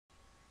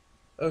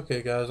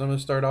Okay, guys, I'm going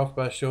to start off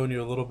by showing you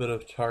a little bit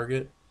of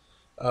Target.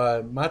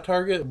 My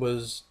Target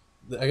was,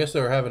 I guess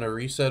they were having a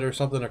reset or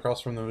something across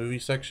from the movie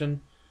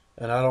section,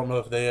 and I don't know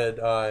if they had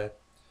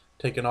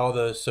taken all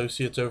the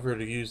associates over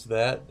to use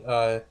that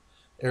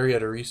area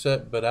to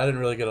reset, but I didn't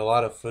really get a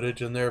lot of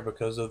footage in there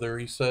because of the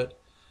reset.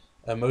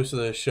 And most of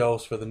the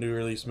shelves for the new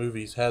release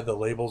movies had the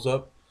labels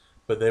up,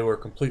 but they were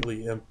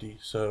completely empty,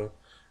 so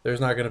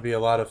there's not going to be a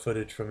lot of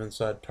footage from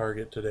inside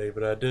Target today,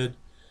 but I did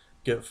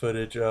get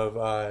footage of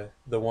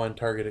the one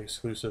Target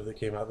exclusive that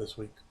came out this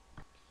week.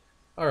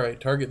 Alright,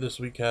 Target this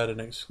week had an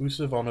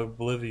exclusive on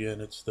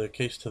Oblivion. It's the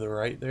case to the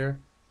right there.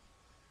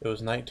 It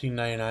was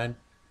 $19.99.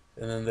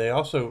 And then they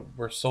also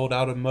were sold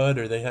out of Mud,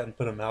 or they hadn't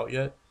put them out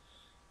yet.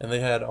 And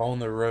they had On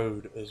the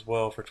Road as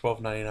well for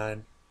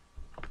 $12.99.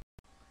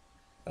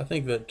 I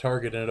think that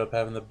Target ended up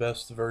having the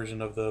best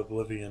version of the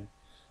Oblivion.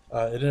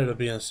 It ended up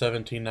being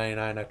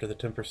 $17.99 after the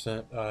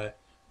 10%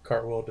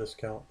 cartwheel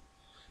discount.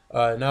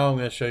 Now I'm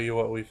going to show you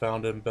what we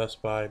found in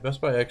Best Buy. Best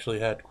Buy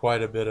actually had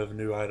quite a bit of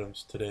new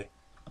items today.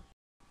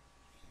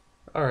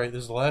 Alright,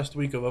 this is the last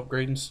week of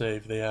Upgrade and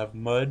Save. They have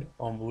Mud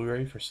on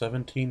Blu-ray for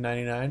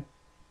 $17.99.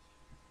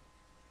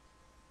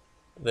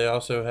 They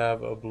also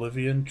have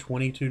Oblivion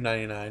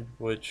 $22.99,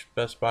 which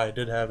Best Buy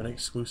did have an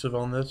exclusive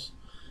on this,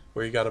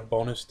 where you got a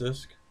bonus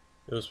disc.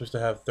 It was supposed to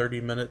have 30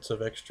 minutes of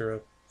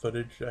extra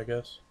footage, I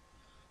guess,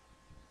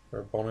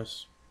 or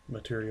bonus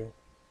material.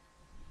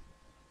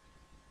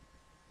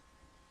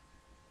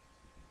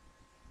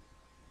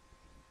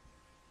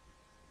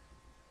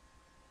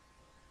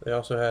 They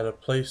also had A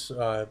Place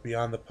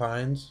Beyond the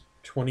Pines,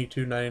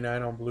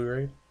 $22.99 on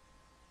Blu-ray.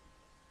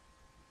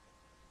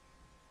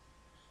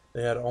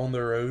 They had On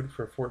the Road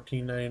for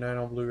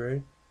 $14.99 on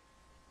Blu-ray.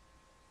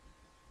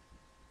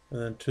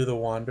 And then To the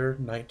Wander,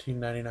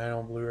 $19.99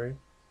 on Blu-ray.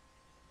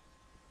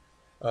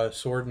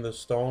 Sword in the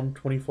Stone,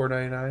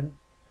 $24.99.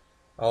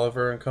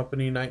 Oliver and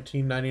Company,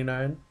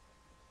 $19.99.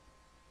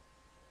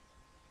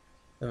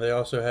 And they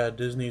also had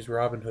Disney's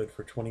Robin Hood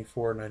for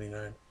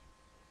 $24.99.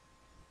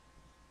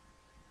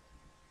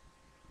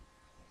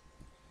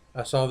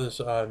 I saw this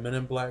Men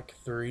in Black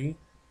 3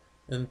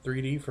 in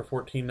 3D for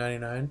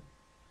 $14.99.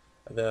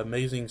 The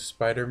Amazing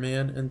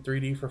Spider-Man in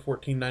 3D for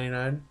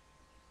 $14.99.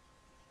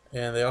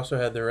 And they also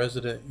had the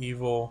Resident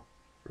Evil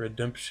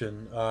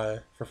Redemption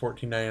for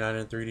 $14.99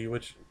 in 3D,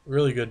 which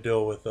really good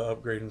deal with the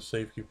upgrade and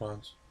save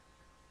coupons.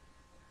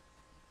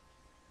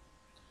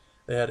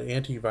 They had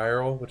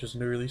Antiviral, which is a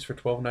new release for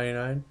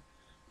 $12.99.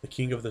 The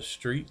King of the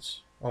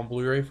Streets on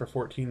Blu-ray for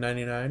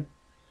 $14.99.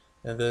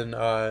 And then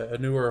a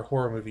newer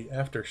horror movie,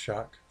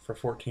 Aftershock, for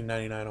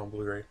 $14.99 on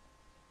Blu-ray.